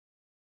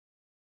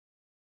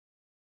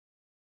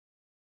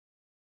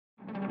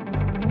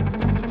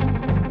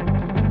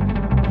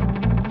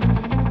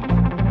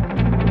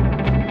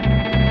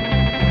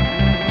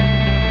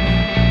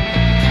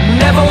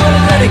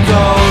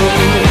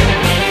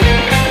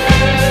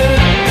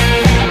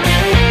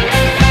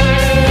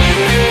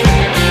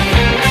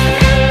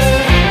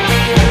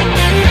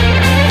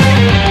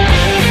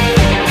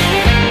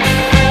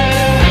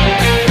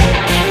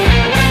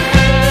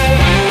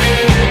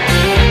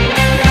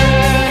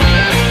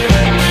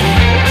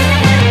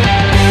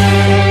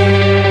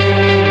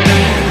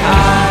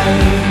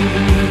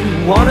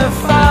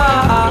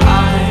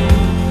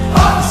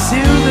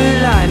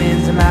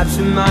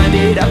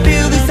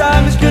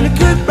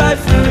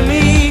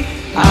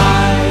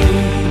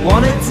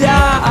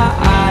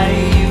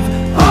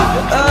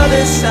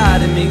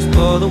ride and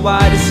explore the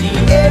wider sea.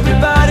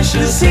 Everybody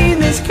should have seen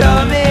this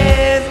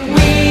coming.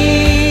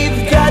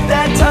 We've got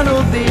that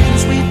tunnel vision,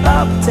 sweet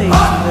palpitations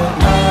of the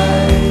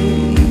eye.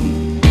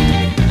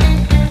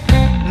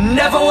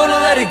 Never wanna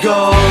let it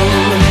go.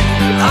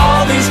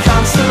 All these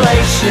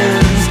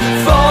constellations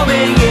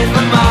forming in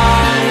my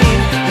mind,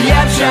 the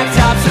abstract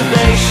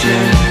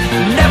observation.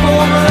 Never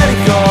wanna let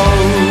it go.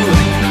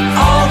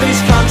 All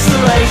these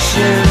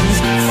constellations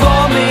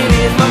forming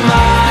in my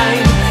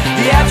mind,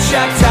 the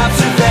abstract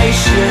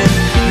observation.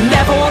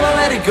 Never wanna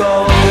let it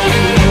go.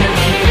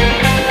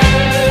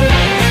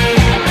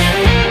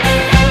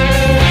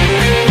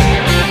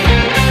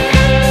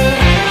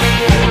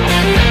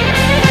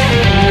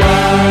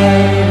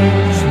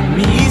 Watch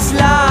me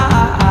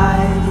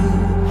slide,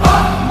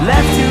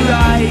 left to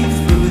right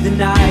through the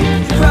night.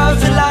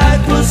 Crowds of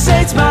light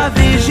pulsates my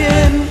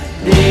vision.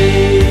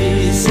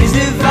 This is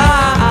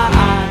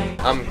divine.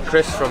 I'm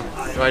Chris from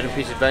Ride and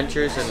Peace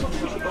Adventures, and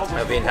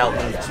I've been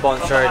helping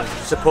sponsor and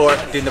support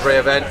DoonThaBrae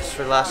events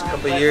for the last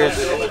couple of years,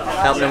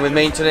 helping them with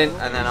maintenance,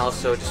 and then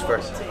also just for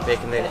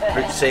making the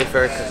route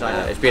safer, because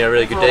it's been a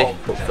really good day.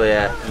 Hopefully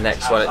the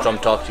next one at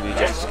Drumtalk will be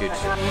just as good.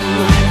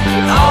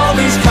 All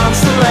these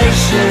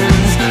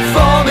constellations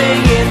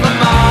forming in my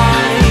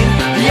mind,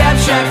 the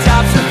abstract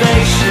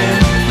observation.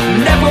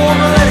 Never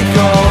wanna let it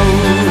go.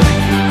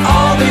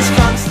 All these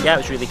constellations. Yeah, it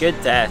was really good.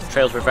 The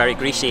trails were very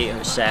greasy. It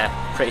was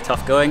pretty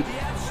tough going.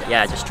 But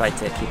yeah, I just tried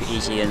to keep it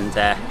easy and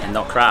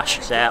not crash.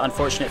 It's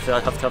unfortunate that I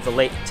have to have a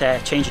late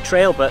change of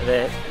trail, but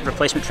the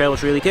replacement trail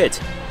was really good.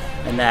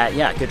 And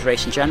yeah, good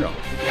race in general.